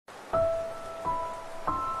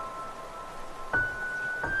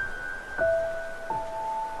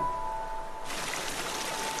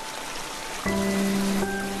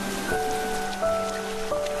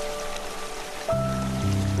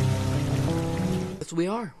Yes, we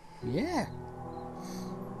are. Yeah.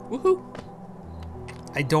 Woohoo.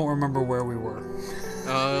 I don't remember where we were.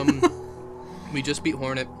 We just beat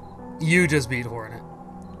Hornet. You just beat Hornet.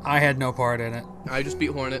 I had no part in it. I just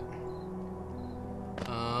beat Hornet.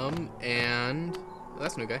 And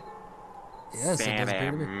that's a new guy. Yes, it does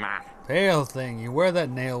appear to be. Pale thing, you wear that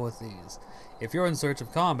nail with ease. If you're in search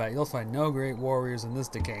of combat, you'll find no great warriors in this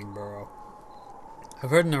decaying burrow. I've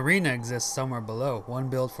heard an arena exists somewhere below, one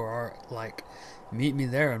built for art like. Meet me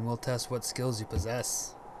there and we'll test what skills you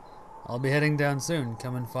possess. I'll be heading down soon.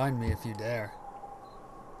 Come and find me if you dare.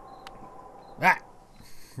 Ah!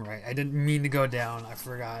 Right, I didn't mean to go down. I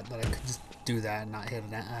forgot that I could just do that and not hit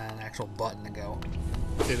an actual button to go.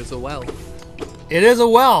 It is a well. It is a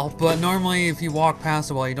well, but normally if you walk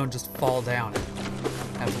past a well, you don't just fall down.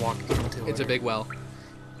 You have to walk into it. It's a big well.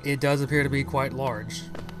 It does appear to be quite large.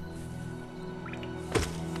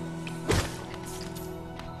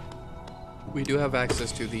 We do have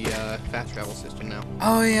access to the fast travel system now.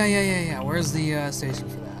 Oh, yeah. Where's the station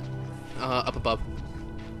for that? Up above.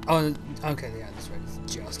 Oh, okay, yeah, that's right.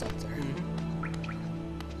 It's just up there.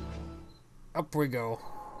 Up we go.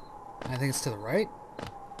 I think it's to the right?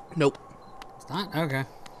 Nope. It's not? Okay.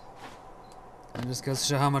 That just goes to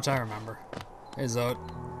show how much I remember. Hey, Zote.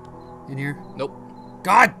 In here? Nope.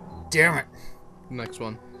 God damn it! Next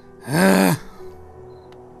one.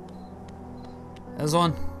 This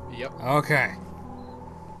one? Yep. Okay.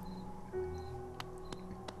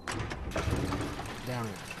 Down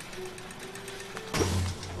it.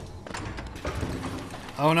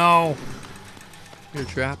 Oh no! You're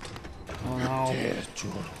trapped. Oh no.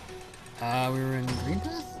 We were in Green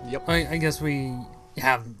Path? Yep. I guess we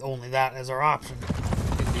have only that as our option.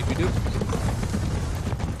 Indeed we do.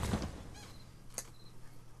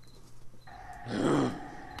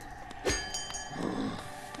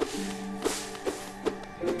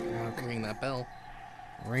 Okay. Ring that bell.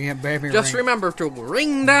 Ring it, baby. Just ring. remember to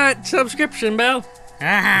ring that subscription bell.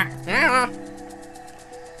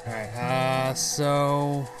 Alright,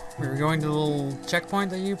 so we were going to the little checkpoint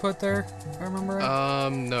that you put there, if I remember right?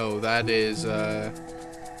 No, that is, at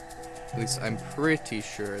least I'm pretty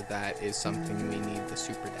sure that is something we need the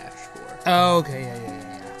super dash for. Oh, okay,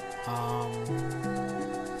 yeah.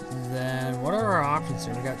 Then what are our options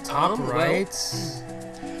here? We got top right.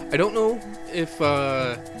 I don't know if,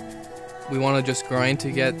 we want to just grind to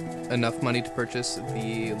get enough money to purchase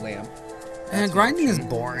the lamp. And grinding is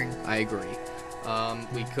boring. I agree.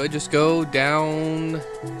 We could just go down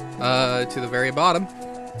to the very bottom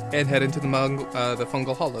and head into the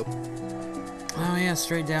fungal hollow. Oh yeah,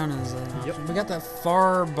 straight down is an option. Yep. We got that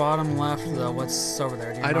far bottom left though. What's over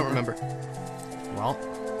there? Do you I don't remember. Well,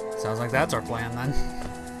 sounds like that's our plan then.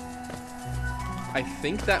 I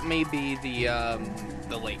think that may be the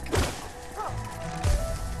lake that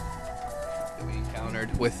we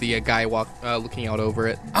encountered with the guy looking out over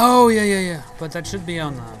it. Oh yeah. But that should be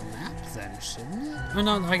on the map then, shouldn't it? Oh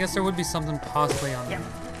no, I guess there would be something possibly on the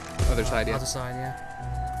Other side, yeah. other side, yeah.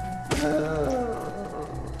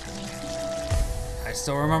 I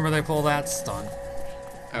still remember they pull that stunt.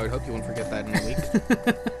 I would hope you won't forget that in a week.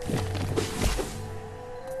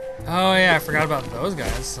 Oh yeah, I forgot about those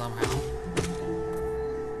guys somehow.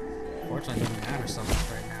 Fortunately, it doesn't matter so much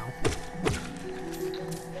right now.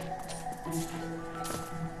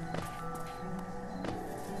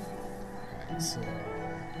 Alright, so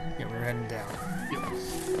yeah, we're heading down. Yep.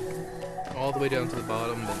 All the way down to the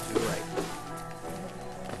bottom, then to the right.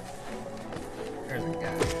 There's a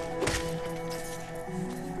guy.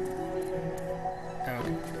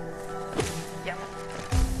 Okay.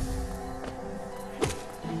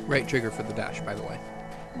 Right trigger for the dash, by the way.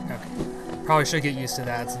 Okay. Probably should get used to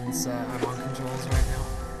that since I'm on controls right now.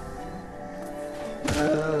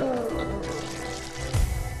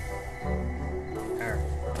 Alright.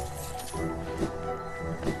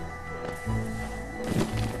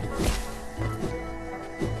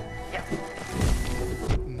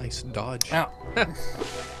 Nice dodge. Oh.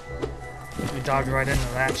 We dodged right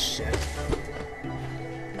into that shit.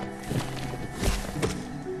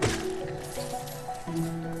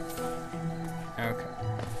 Okay.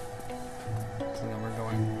 So then we're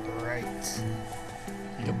going right.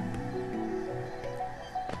 Yep.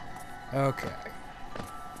 Okay.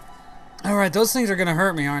 Alright, those things are gonna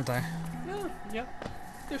hurt me, aren't they? Yeah.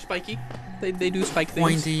 They're spiky. They do spike things.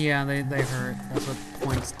 Pointy, yeah, they hurt. That's what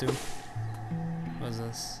points do. What is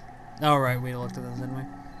this? Oh, right, we looked at this, didn't we?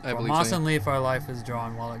 I For believe moss so. and leaf our life is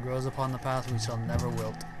drawn. While it grows upon the path, we shall never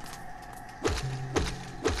wilt.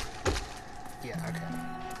 Yeah, okay.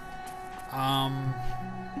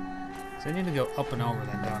 So I need to go up and over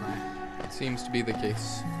then, don't I? Seems to be the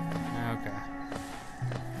case. Okay.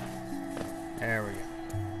 There we go.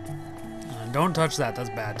 Don't touch that. That's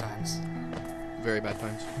bad times. Very bad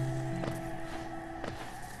times.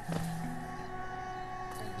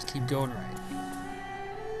 And just keep going right.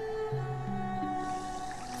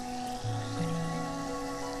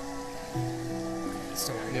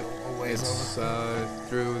 So Yep. a ways It's over.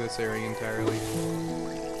 through this area entirely.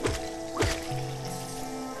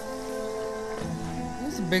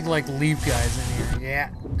 There's a big like leaf guys in here. Yeah.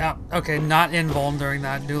 Oh, okay. Not invuln during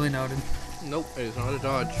that. Duly noted. Nope, it is not a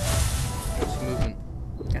dodge. Just movement.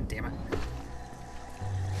 God damn it.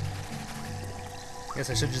 Guess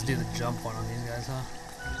I should just do the jump one on these guys, huh?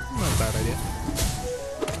 Not a bad idea.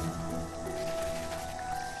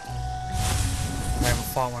 I haven't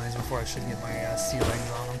fought one of these before. I should get my sea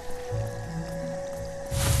legs on them.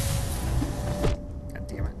 God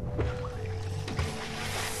damn it.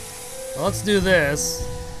 Well, let's do this.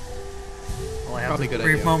 Well, I have Probably a good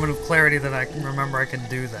brief idea. moment of clarity that I can remember I can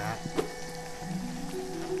do that.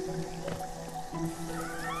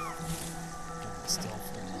 Still.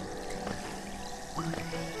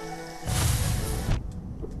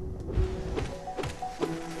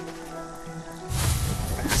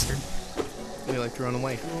 Bastard. They like to run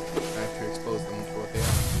away after you expose them to what they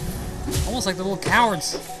are. Almost like the little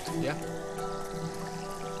cowards. Yeah.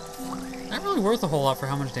 Not really worth a whole lot for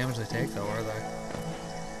how much damage they take, though, are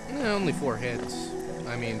they? Only 4 hits.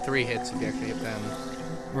 I mean, 3 hits if you actually hit them.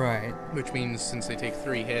 Right. Which means since they take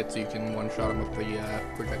 3 hits, you can one-shot them with the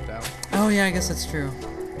projectile. Oh, yeah, I guess that's true.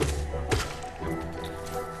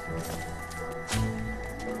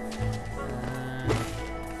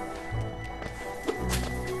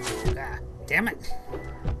 Damn it.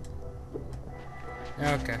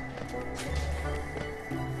 Okay.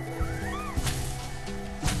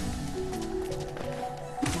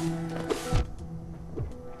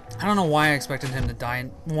 I don't know why I expected him to die in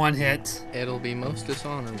one hit. It'll be most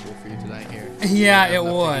dishonorable for you to die here. Yeah, You it have enough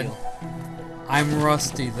to would. heal. I'm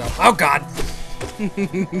rusty, though. Oh, God!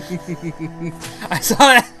 I saw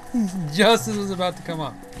that just as it was about to come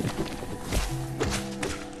up.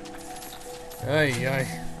 Ay, ay.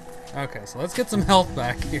 Okay, so let's get some health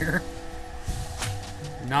back here.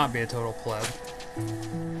 Not be a total pleb.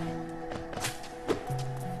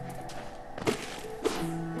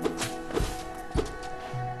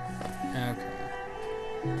 Okay.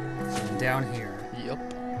 So down here. Yep.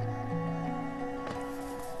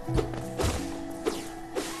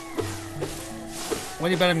 What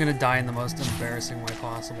do you bet I'm gonna die in the most embarrassing way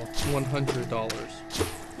possible? $100.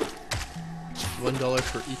 $1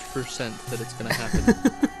 for each percent that it's gonna happen.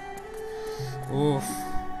 Oof.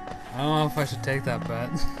 I don't know if I should take that bet.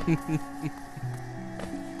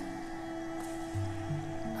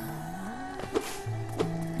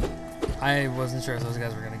 I wasn't sure if those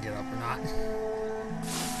guys were gonna get up or not.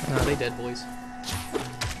 They dead, boys.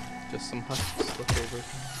 Just some husks left over.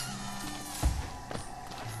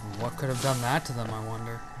 What could have done that to them, I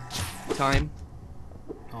wonder? Time.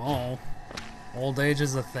 Oh. Old age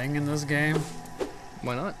is a thing in this game?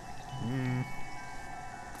 Why not?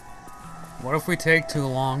 What if we take too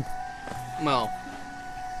long? Well,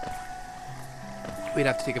 we'd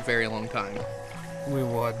have to take a very long time. We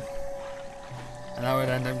would. And that would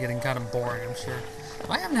end up getting kind of boring, I'm sure.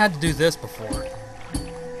 I haven't had to do this before.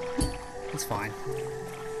 It's fine.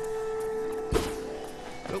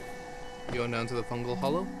 Oh, you going down to the fungal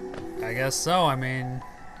hollow? I guess so. I mean,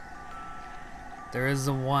 there is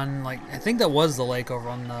the one, like, I think that was the lake over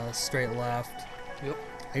on the straight left. Yep.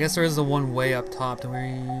 I guess there is the one way up top. Do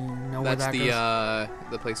we know where That's that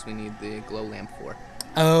goes? the place we need the glow lamp for.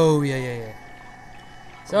 Oh, yeah, yeah, yeah.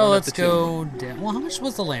 So One of let's the go down. Well, how much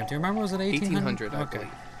was the lamp? Do you remember? Was it 1800? 1800, I Okay.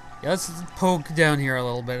 believe. Yeah, let's poke down here a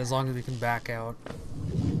little bit as long as we can back out.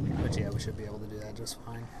 But yeah, we should be able to do that just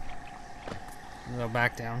fine. Go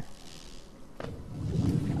back down.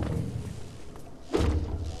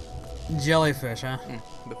 Jellyfish, huh?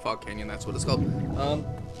 The fog canyon, that's what it's called.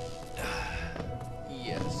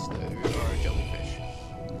 Yes, there are jellyfish.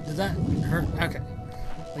 Does that hurt? Okay.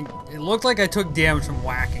 Like, it looked like I took damage from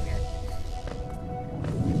whacking it.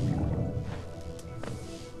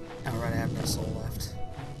 Alright, I have no soul left.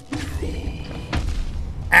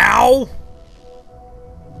 Ow!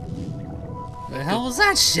 The hell was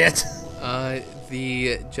that shit?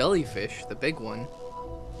 The jellyfish, the big one,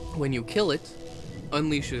 when you kill it,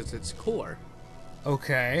 unleashes its core,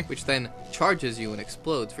 Okay. which then charges you and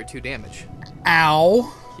explodes for 2 damage.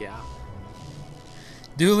 Ow. Yeah.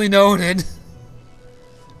 Duly noted.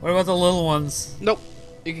 What about the little ones? Nope.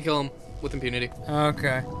 You can kill them with impunity.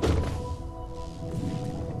 Okay.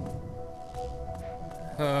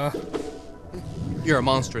 You're a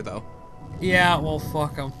monster, though. Yeah, well,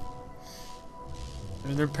 fuck them.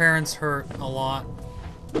 Their parents hurt a lot.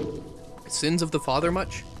 Sins of the father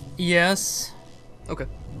much? Yes. Okay.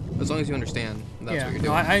 As long as you understand, that's Yeah, what you're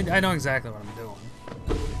no, doing. I know exactly what I'm doing.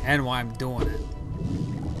 And why I'm doing it.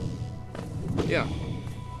 Yeah.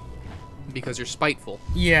 Because you're spiteful.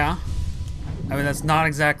 Yeah. I mean, that's not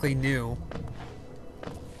exactly new.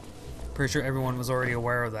 Pretty sure everyone was already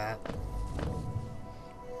aware of that.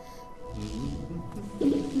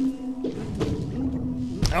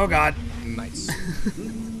 Oh god. Nice.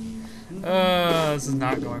 This is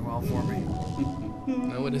not going well for me.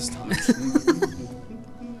 No, it is not.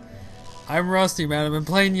 I'm rusty, man. I've been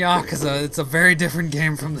playing Yakuza. It's a very different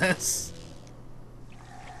game from this.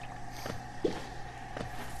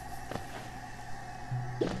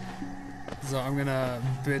 So I'm gonna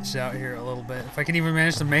bitch out here a little bit. If I can even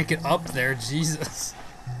manage to make it up there, Jesus.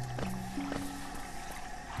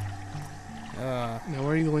 Now,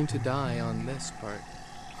 are you going to die on this part?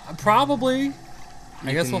 Probably. I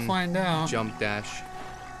You guess we'll can find out. Jump dash.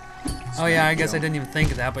 Oh yeah, I guess I jump. didn't even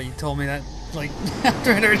think of that, but you told me that like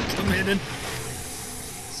after I'd already committed.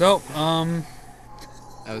 So, I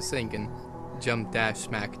was thinking, jump dash,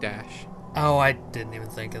 smack dash. oh, I didn't even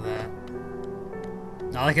think of that.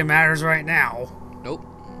 Not like it matters right now. Nope.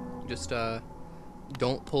 Just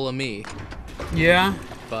don't pull a me. Yeah,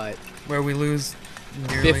 But where we lose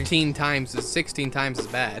nearly. 15 times is 16 times as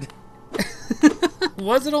bad.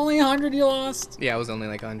 Was it only 100 you lost? Yeah, it was only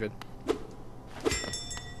like 100.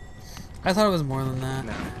 I thought it was more than that.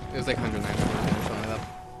 No, it was like 109 or something like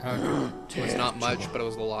that. Okay. It was not much, but it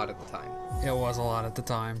was a lot at the time. It was a lot at the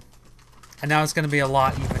time. And now it's going to be a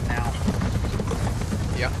lot even now.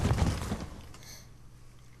 Yeah.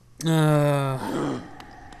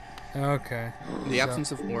 Okay. The So,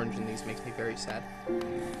 absence of orange in these makes me very sad.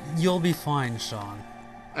 you'll be fine, Sean.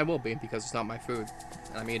 I will be, because it's not my food,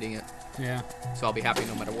 and I'm eating it. Yeah. So I'll be happy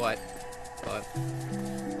no matter what. But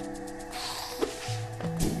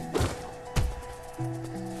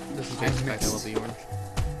doesn't change the fact I love the orange.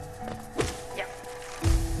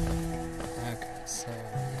 Okay, so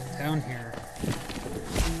yeah, down here.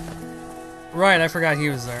 Right, I forgot he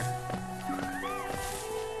was there.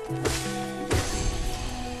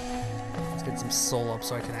 Let's get some soul up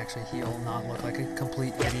so I can actually heal and not look like a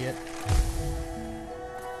complete idiot.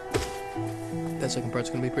 That second part's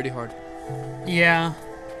gonna be pretty hard. Yeah.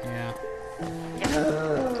 Yeah.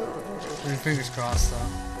 I mean, fingers crossed, though.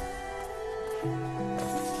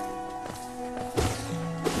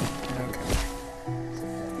 Okay.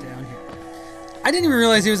 Down here. I didn't even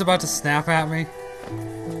realize he was about to snap at me.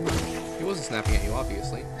 He wasn't snapping at you,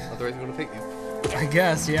 obviously. Otherwise, he would have hit you. I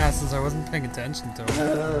guess, yeah, since I wasn't paying attention to him.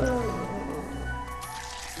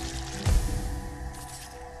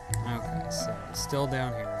 Okay, so it's still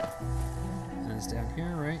down here. And it's down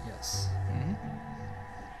here, right? Yes.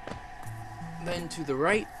 Then to the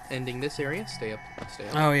right, ending this area. Stay up. Stay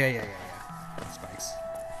up. Oh, yeah. Spikes.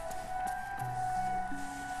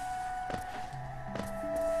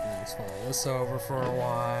 And let's follow this over for a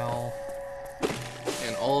while.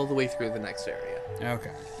 And all the way through the next area.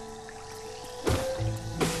 Okay.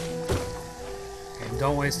 And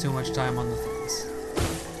don't waste too much time on the things.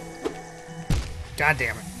 God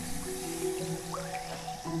damn it.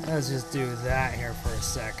 Let's just do that here for a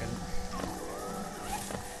second.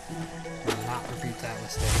 And not repeat that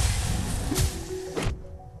mistake.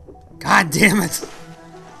 God damn it!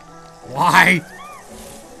 Why?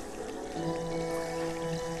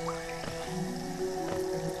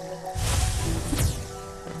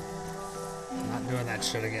 I'm not doing that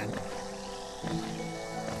shit again.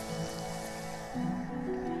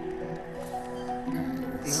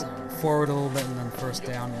 So forward a little bit and then first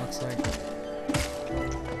down, it looks like.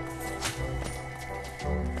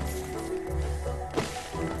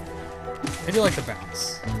 I do like the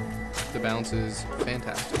bounce. The bounce is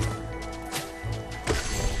fantastic.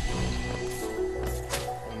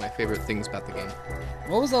 One of my favorite things about the game.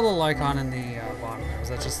 What was that little icon in the bottom there? Was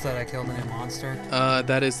that just that I killed a new monster?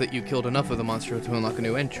 That is that you killed enough of the monster to unlock a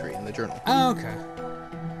new entry in the journal. Oh, okay.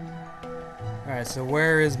 Alright, so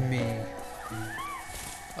where is me?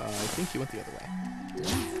 I think you went the other way. Did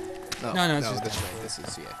I? No, it's just this down. way. This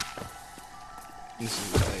is, yeah. This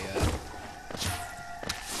is the,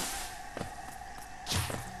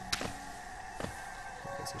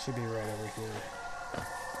 Okay, so it should be right over here.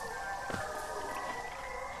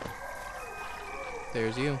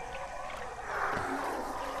 there's you.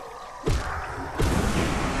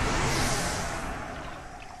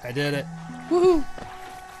 I did it. Woohoo!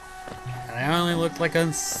 And I only looked like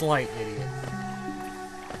a slight idiot.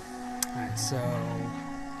 Alright, so...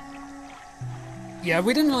 Yeah,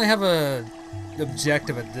 we didn't really have a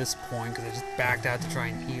objective at this point, because I just backed out to try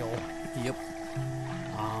and heal. Yep.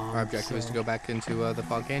 Our objective is to go back into the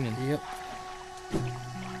Fog Canyon. Yep.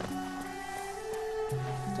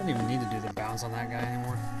 Don't even need to do the bounce on that guy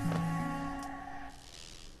anymore.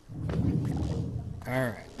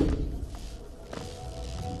 Alright.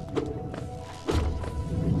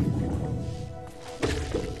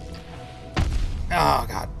 Oh,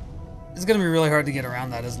 God. It's going to be really hard to get around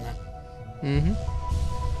that, isn't it? Mm-hmm.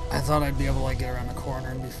 I thought I'd be able to like get around the corner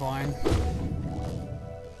and be fine.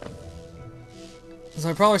 So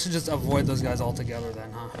I probably should just avoid those guys altogether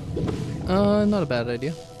then, huh? Not a bad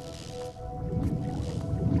idea.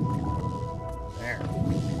 There.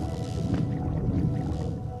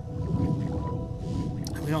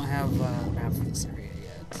 We don't have a map for this area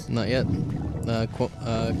yet. Not yet.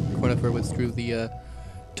 Cornifer withdrew the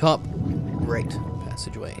top right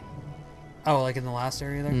passageway. Oh, like in the last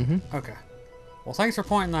area there? Mm-hmm. Okay. Well, thanks for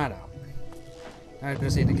pointing that out. I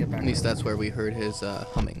just need to get back. At least that's where we heard his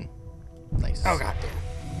humming. Nice. Oh, God damn.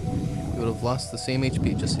 You would have lost the same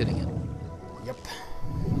HP just hitting it. Yep.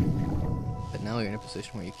 But now you're in a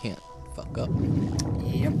position where you can't fuck up.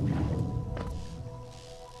 Yep.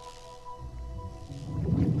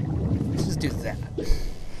 Let's just do that.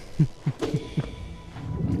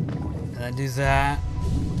 And then do that.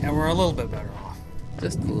 And we're a little bit better off.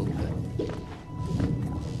 Just a little bit.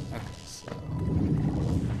 Okay, so...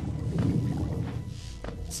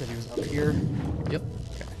 Said he was up here? Yep.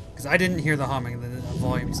 Okay. Because I didn't hear the humming, the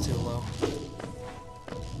volume's too low.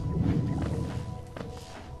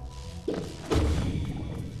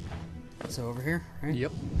 So over here, right?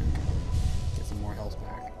 Yep. Get some more health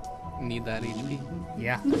back. Need that HP.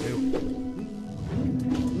 Yeah, I do.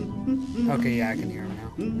 Okay, yeah, I can hear him now.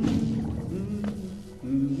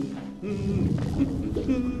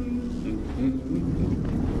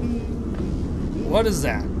 What is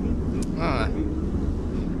that? Ah. I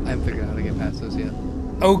haven't figured out how to get past those yet.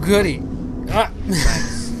 Oh, goody. Ah.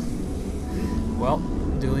 Nice. Well,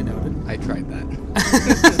 duly noted. I tried that.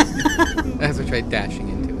 I also tried dashing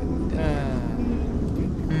into it.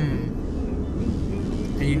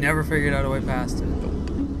 And you never figured out a way past it.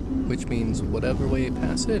 Nope. Which means whatever way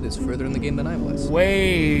past it is further in the game than I was.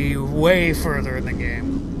 Way, way further in the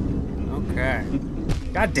game. Okay.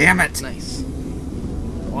 God damn it! Nice.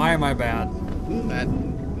 Why am I bad? That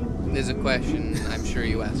is a question I'm sure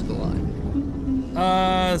you ask a lot.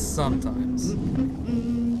 Sometimes.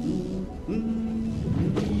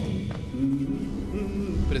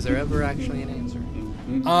 But is there ever actually an answer?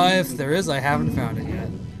 If there is, I haven't found it yet.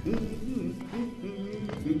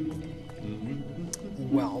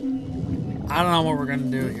 Well, I don't know what we're gonna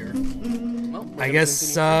do here. Well, I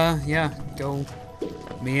guess, yeah, go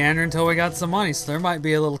meander until we got some money. So there might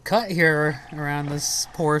be a little cut here around this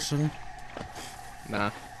portion.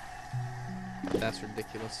 Nah. That's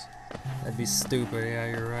ridiculous. That'd be stupid, yeah,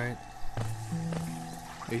 you're right.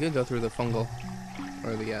 You could go through the fungal,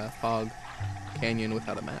 or the fog canyon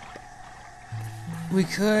without a map. We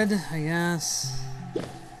could, I guess.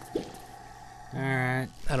 Alright.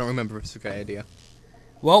 I don't remember if it's a good idea.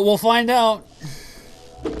 Well, we'll find out.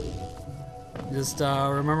 Just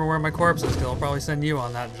remember where my corpse is, because I'll probably send you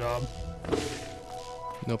on that job.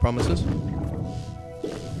 No promises?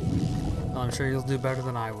 I'm sure you'll do better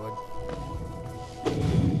than I would.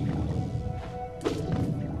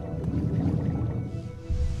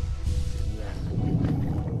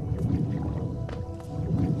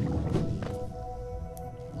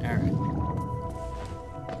 Alright.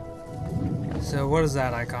 So what is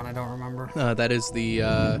that icon? I don't remember. That is the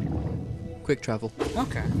quick travel.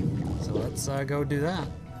 Okay. So let's go do that.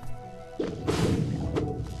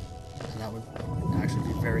 And that would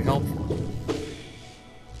actually be very helpful.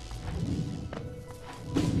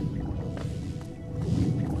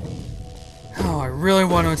 Oh, I really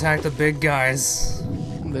want to attack the big guys.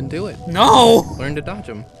 Then do it. No! Learn to dodge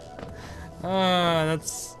them.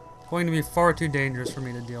 That's going to be far too dangerous for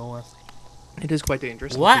me to deal with. It is quite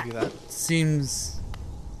dangerous. What? I'll give you that. Seems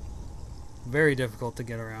very difficult to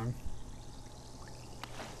get around.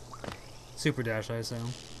 Super dash, I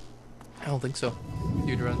assume. I don't think so.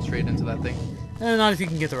 You'd run straight into that thing. Not if you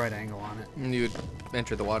can get the right angle on it. And you'd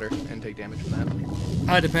enter the water and take damage from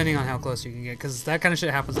that. Depending on how close you can get, because that kind of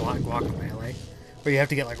shit happens a lot in Guacamelee, where you have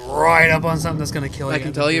to get like right up on something that's gonna kill you. I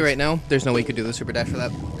can tell you right now, there's no way you could do the super dash for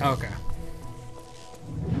that. Okay.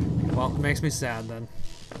 Well, it makes me sad then.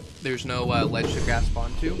 There's no ledge to grasp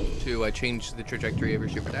onto to change the trajectory of your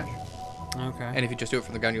super dash. Okay. And if you just do it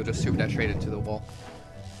from the gun, you'll just super dash straight into the wall.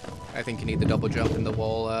 I think you need the double jump in the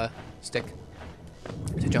wall stick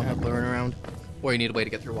to jump up and run around. Or you need a way to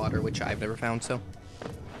get through water, which I've never found, so.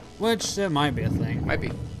 Which, it might be a thing. Might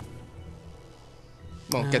be.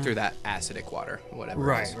 Well, get through that acidic water, whatever.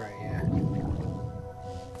 Right, right, yeah.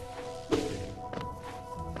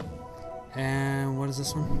 And what is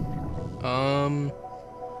this one?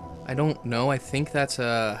 I don't know. I think that's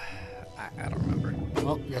a... I don't remember.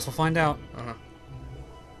 Well, guess we'll find out. Uh-huh.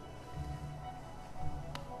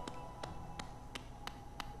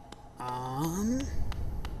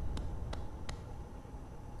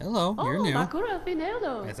 Hello, you're new.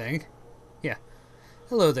 I think. Yeah.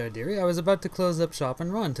 Hello there, dearie. I was about to close up shop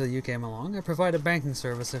and run till you came along. I provide a banking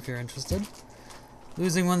service if you're interested.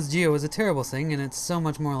 Losing one's geo is a terrible thing, and it's so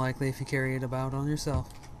much more likely if you carry it about on yourself.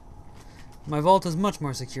 My vault is much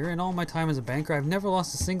more secure. In all my time as a banker, I've never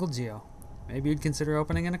lost a single geo. Maybe you'd consider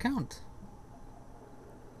opening an account.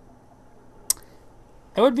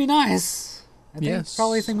 That would be nice. I think it's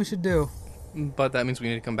probably a thing we should do. But that means we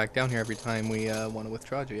need to come back down here every time we want to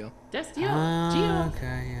withdraw geo. Okay,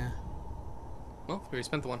 yeah. Well, we already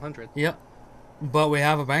spent the 100. Yep. But we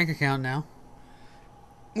have a bank account now.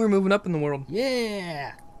 We're moving up in the world.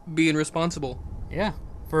 Yeah. Being responsible. Yeah.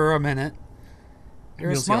 For a minute.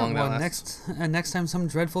 You're a smart one. Next time some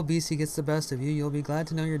dreadful beastie gets the best of you, you'll be glad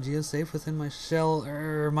to know your geo's safe within my shell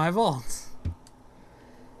or my vault.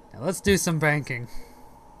 Now let's do some banking.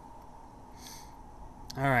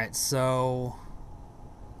 Alright, so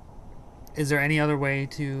is there any other way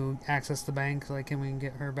to access the bank? Like, can we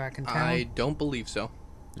get her back in town? I don't believe so.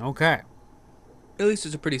 Okay. At least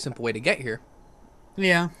it's a pretty simple way to get here.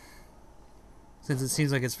 Yeah. Since it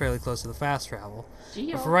seems like it's fairly close to the fast travel.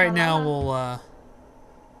 But for right now, we'll,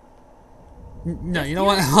 no, you know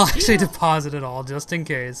what? I'll actually deposit it all, just in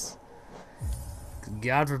case.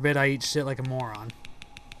 God forbid I eat shit like a moron.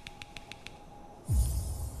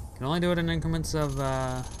 Can only do it in increments of,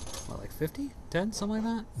 what, like 50? 10? Something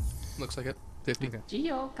like that? Looks like it. 50. Okay.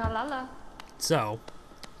 So,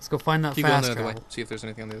 let's go find that fast travel. Way. See if there's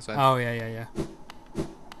anything on the other side. Oh, yeah.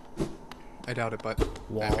 I doubt it, but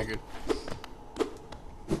Wall. I figured.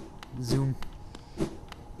 Zoom.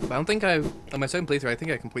 But I don't think on my second playthrough, I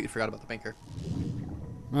think I completely forgot about the banker.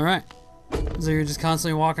 Alright. So you're just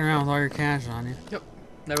constantly walking around with all your cash on you. Yep.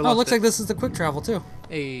 Never lost it. Oh, it looks like this is the quick travel, too.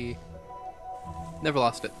 Hey. Never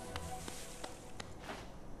lost it.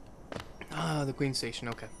 Ah, the Queen Station,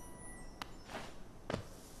 okay.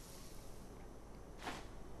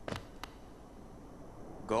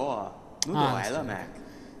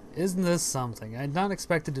 Isn't this something? I had not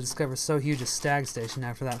expected to discover so huge a stag station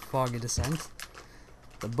after that foggy descent.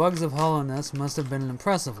 The bugs of Hollowness must have been an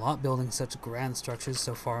impressive lot, building such grand structures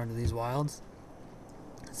so far into these wilds.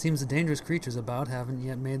 It seems the dangerous creatures about haven't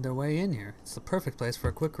yet made their way in here. It's the perfect place for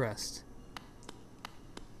a quick rest.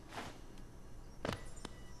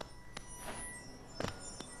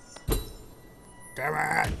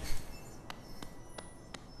 Damn it!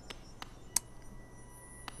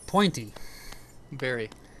 Pointy. Very.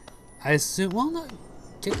 I assume, well, no.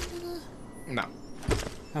 No.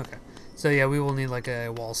 Okay. So yeah, we will need like a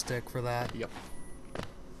wall stick for that. Yep.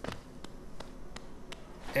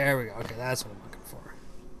 There we go. Okay, that's what I'm looking for.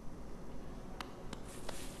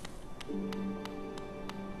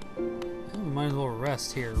 We might as well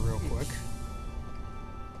rest here real quick.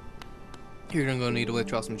 You're gonna need to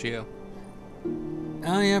withdraw some geo.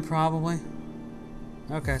 Oh yeah, probably.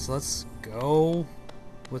 Okay, so let's go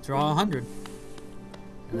withdraw 100.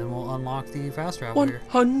 And then we'll unlock the fast travel here.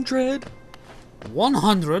 100!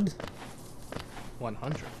 100?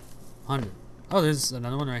 100. 100. Oh, there's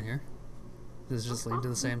another one right here. Does it just lead to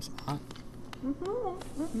the same spot?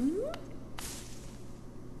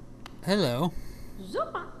 Hello.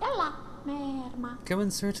 Come in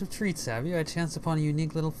search of treats, have you? I chanced upon a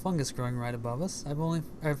unique little fungus growing right above us.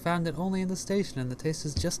 I've found it only in the station, and the taste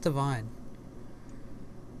is just divine.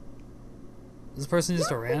 Is this person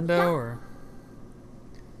just a rando, or...?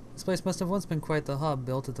 This place must have once been quite the hub,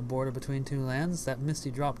 built at the border between two lands, that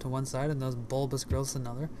misty drop to one side and those bulbous growths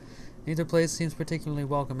another. Neither place seems particularly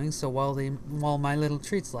welcoming, so while my little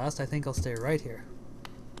treats last, I think I'll stay right here.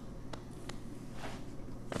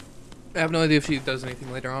 I have no idea if she does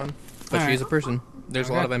anything later on, but she's a person. There's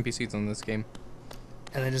a lot of NPCs in this game.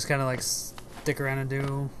 And they just kind of like stick around and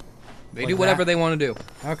do... They do whatever they want to do.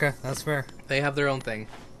 Okay, that's fair. They have their own thing.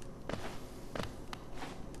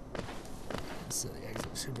 So the exit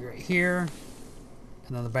should be right here.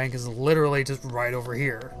 And then the bank is literally just right over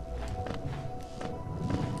here.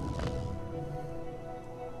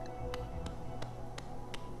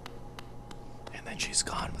 And then she's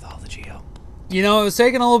gone with all the geo. You know, it was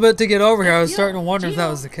taking a little bit to get over here. I was starting to wonder if that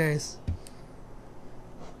was the case.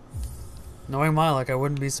 Knowing my luck, I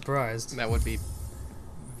wouldn't be surprised. That would be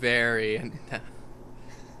very...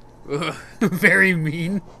 very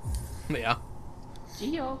mean. Yeah.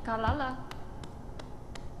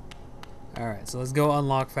 Alright, so let's go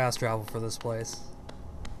unlock fast travel for this place.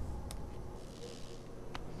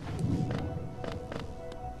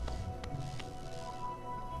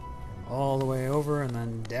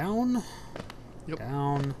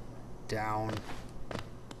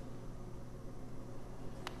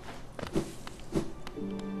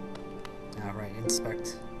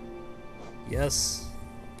 inspect. Yes.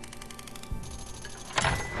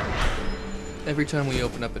 Every time we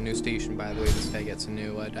open up a new station, by the way, this guy gets a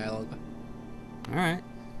new dialogue. Alright.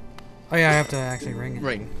 Oh yeah, I have to actually ring it.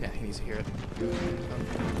 Ring. Yeah, he needs to hear it.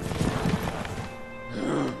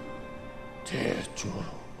 You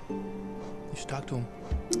should talk to him.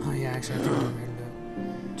 Oh yeah, actually I think I'm ready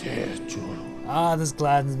to do it. Ah, this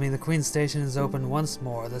gladdens me. The Queen Station is open once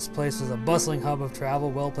more. This place is a bustling hub of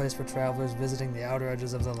travel, well placed for travelers visiting the outer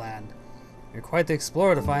edges of the land. You're quite the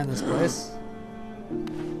explorer to find this place.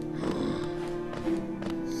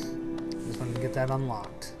 Just wanted to get that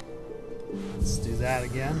unlocked. Let's do that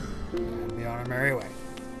again and be on our merry way.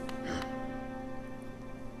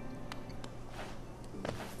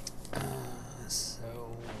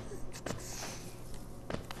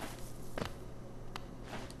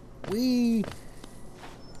 We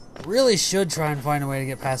really should try and find a way to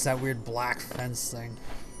get past that weird black fence thing.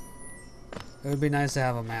 It would be nice to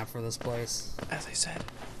have a map for this place. As I said,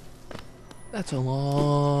 that's a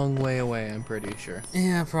long way away, I'm pretty sure.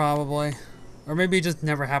 Yeah, probably. Or maybe you just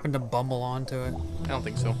never happened to bumble onto it. I don't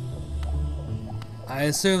think so. I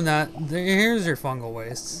assume that... Here's your fungal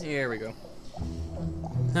wastes. Here we go.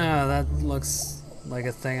 Ah, that looks like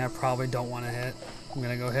a thing I probably don't want to hit. I'm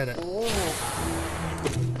gonna go hit it.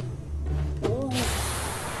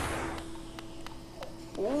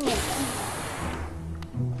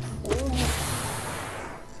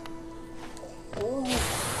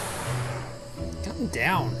 Come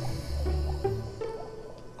down.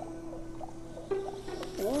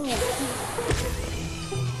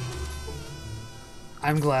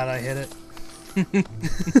 I'm glad I hit it.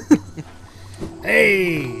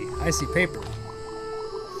 Hey! I see paper.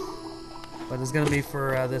 But it's gonna be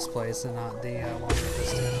for this place and not the one we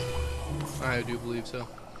just did. I do believe so.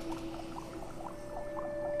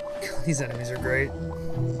 These enemies are great.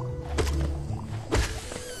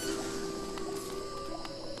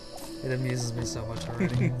 It amuses me so much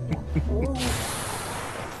already.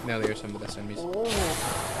 Now they are some of the best enemies. Come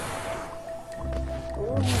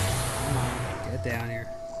on, get down here.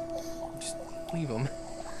 Just leave them.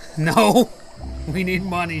 No! We need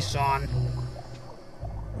money, Sean.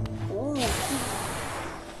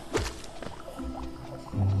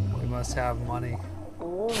 We must have money.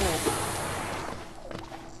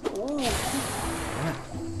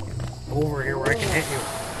 Over here where I can hit you.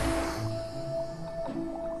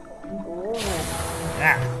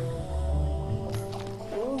 Ah.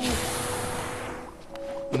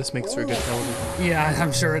 This makes for good television. Yeah,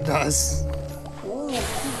 I'm sure it does.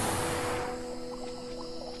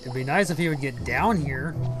 It'd be nice if he would get down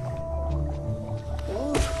here.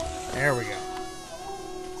 There we go.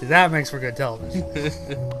 See, that makes for good television.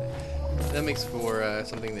 That makes for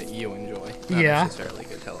something that you enjoy, not Yeah. necessarily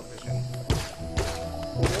good television.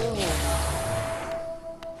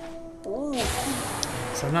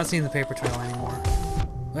 So I'm not seeing the paper trail anymore.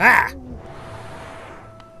 Ah!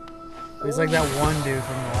 He's like that one dude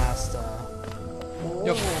from the last,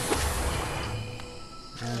 Yep.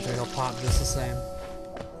 and I'm sure he'll pop just the same.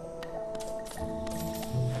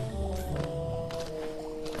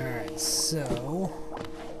 Alright, so...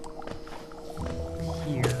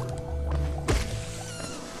 here.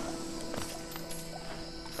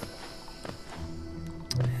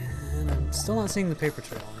 And I'm still not seeing the paper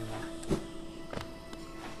trail anymore.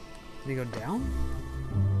 Did he go down?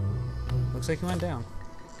 Looks like he went down.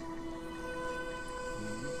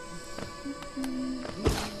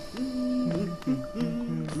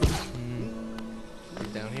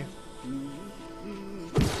 Down here.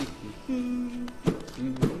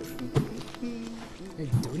 Did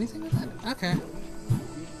he do anything with that? Okay.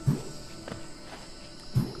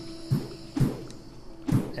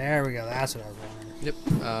 There we go, that's what I was wondering. Yep.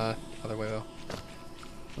 Other way though.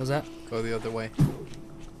 What was that? Go the other way.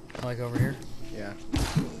 Like over here? Yeah.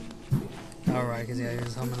 Alright, because yeah, you're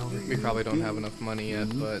just humming over We here. probably don't have enough money yet,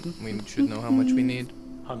 but we should know how much we need.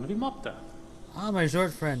 Ah, my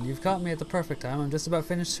short friend, you've caught me at the perfect time. I'm just about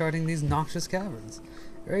finished charting these noxious caverns.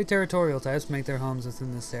 Very territorial types make their homes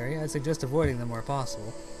within this area. I'd suggest avoiding them where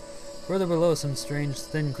possible. Further below, some strange,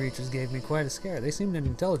 thin creatures gave me quite a scare. They seemed an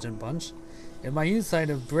intelligent bunch. In my youth, I'd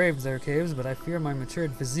have braved their caves, but I fear my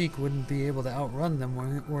matured physique wouldn't be able to outrun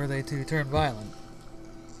them were they to turn violent.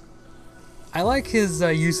 I like his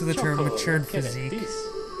use of the term matured physique.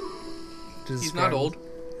 He's not old.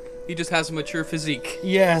 He just has a mature physique.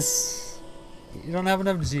 Yes. You don't have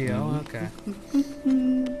enough geo? Okay.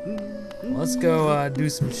 Let's go do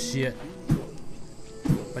some shit.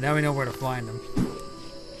 But now we know where to find him.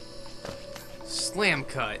 Slam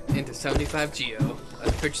cut into 75 geo.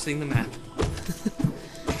 Purchasing the map.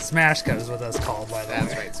 Smash cut is what that's called, by the way.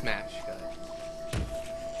 That's right, smash cut.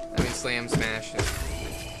 slam smash.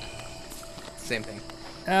 Same thing.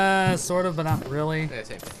 Sort of, but not really. Yeah,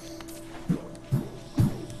 same thing.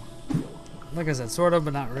 Like I said, sort of,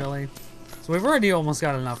 but not really. So we've already almost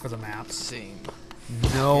got enough for the map. Same.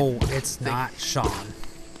 No, it's not, Sean.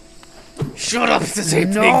 Shut up! It's the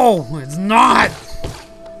same thing. No, it's not.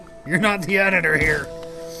 You're not the editor here.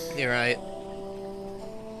 You're right.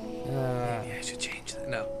 Maybe I should change that.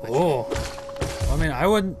 No. Oh. I mean, I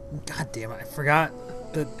wouldn't. God damn it! I forgot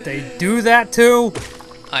that they do that too.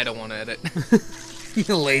 I don't want to edit.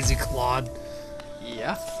 You lazy clod.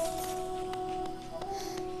 Yeah.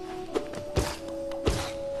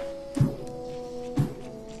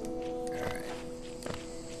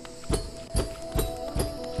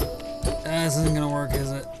 This isn't gonna work,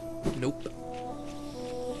 is it? Nope.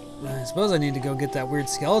 I suppose I need to go get that weird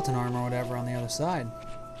skeleton arm or whatever on the other side.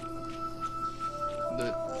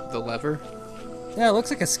 The lever? Yeah, it looks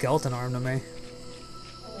like a skeleton arm to me.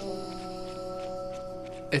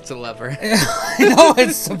 It's a lever. I know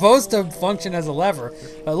it's supposed to function as a lever,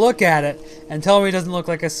 but look at it and tell me it doesn't look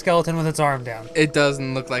like a skeleton with its arm down. It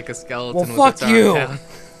doesn't look like a skeleton Well, with fuck its arm you. down.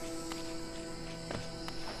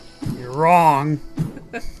 You're wrong.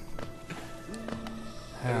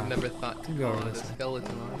 I've never thought to Go call over it a this way.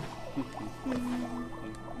 skeleton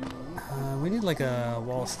arm. We need like a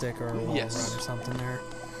wall stick or a wall Yes. run or something there.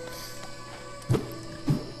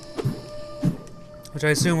 Which I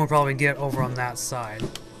assume we'll probably get over on that side.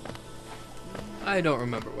 I don't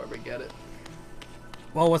remember where we get it.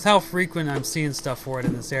 Well, with how frequent I'm seeing stuff for it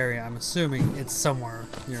in this area, I'm assuming it's somewhere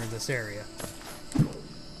near this area.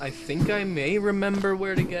 I think I may remember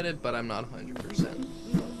where to get it, but I'm not 100%.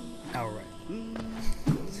 Outright.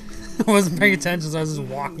 I wasn't paying attention, so I was just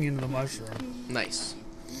walking into the mushroom. Nice.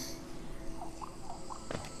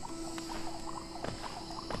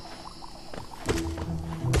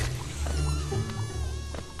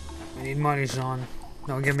 I need money, Sean.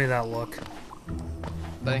 Don't give me that look.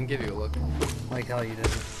 I didn't give you a look. Like hell you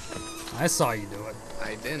didn't. I saw you do it.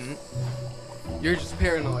 I didn't. You're just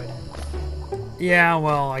paranoid. Yeah,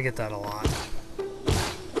 well, I get that a lot.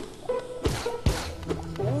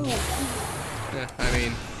 Yeah, I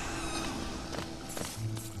mean,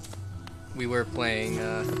 we were playing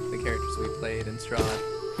the characters we played in Strahd.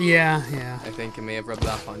 Yeah, yeah. I think it may have rubbed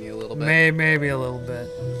off on you a little bit. Maybe a little bit.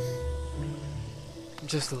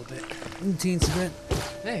 Just a little bit. Teensy bit.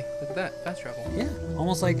 Hey, look at that. Fast travel. Yeah,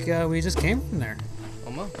 almost like we just came from there.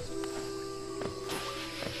 Almost.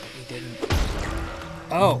 We didn't.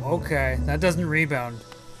 Oh, okay. That doesn't rebound.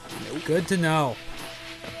 Nope. Good to know.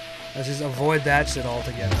 Let's just avoid that shit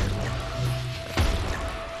altogether.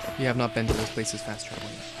 You have not been to those places fast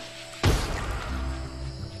traveling.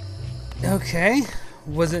 Okay.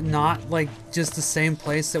 Was it not like just the same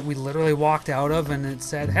place that we literally walked out of and it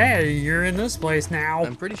said, hey, you're in this place now?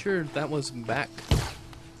 I'm pretty sure that was back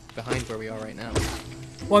behind where we are right now.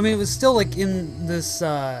 Well, I mean, it was still like in this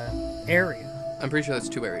area. I'm pretty sure that's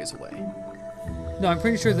 2 areas away. No, I'm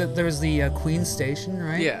pretty sure that there was the Queen Station,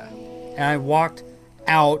 right? Yeah. And I walked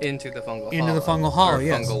out Into the fungal hollow. into the fungal hollow, Or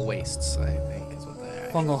yes. fungal wastes, I think is what they are.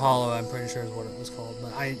 Fungal Hollow, I'm pretty sure is what it was called,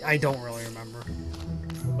 but I don't really remember.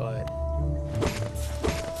 But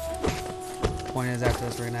Point is, after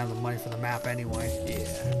this, we're gonna have the money for the map anyway. yeah.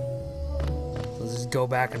 So let's just go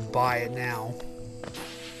back and buy it now.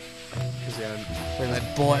 Because There's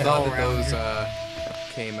I bullet thought hell that around those here.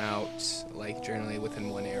 came out like generally within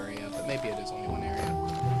one area, but maybe it is only one area.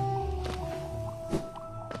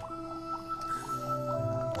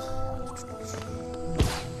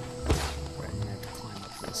 Right, I'm gonna have to climb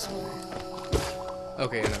up this way.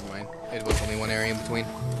 Okay, never mind. It was only one area in between.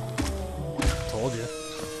 Told you.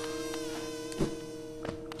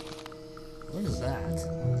 What is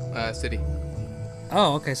that? City.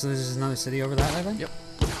 Oh, okay, so there's just another city over that way then? Yep.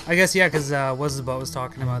 I guess, yeah, because What's the Boat was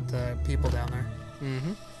talking about the people down there.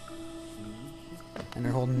 Mm-hmm. And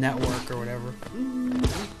their whole network or whatever.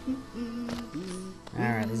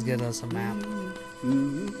 Alright, let's get us a map.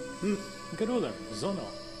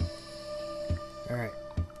 Alright.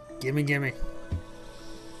 Gimme, gimme.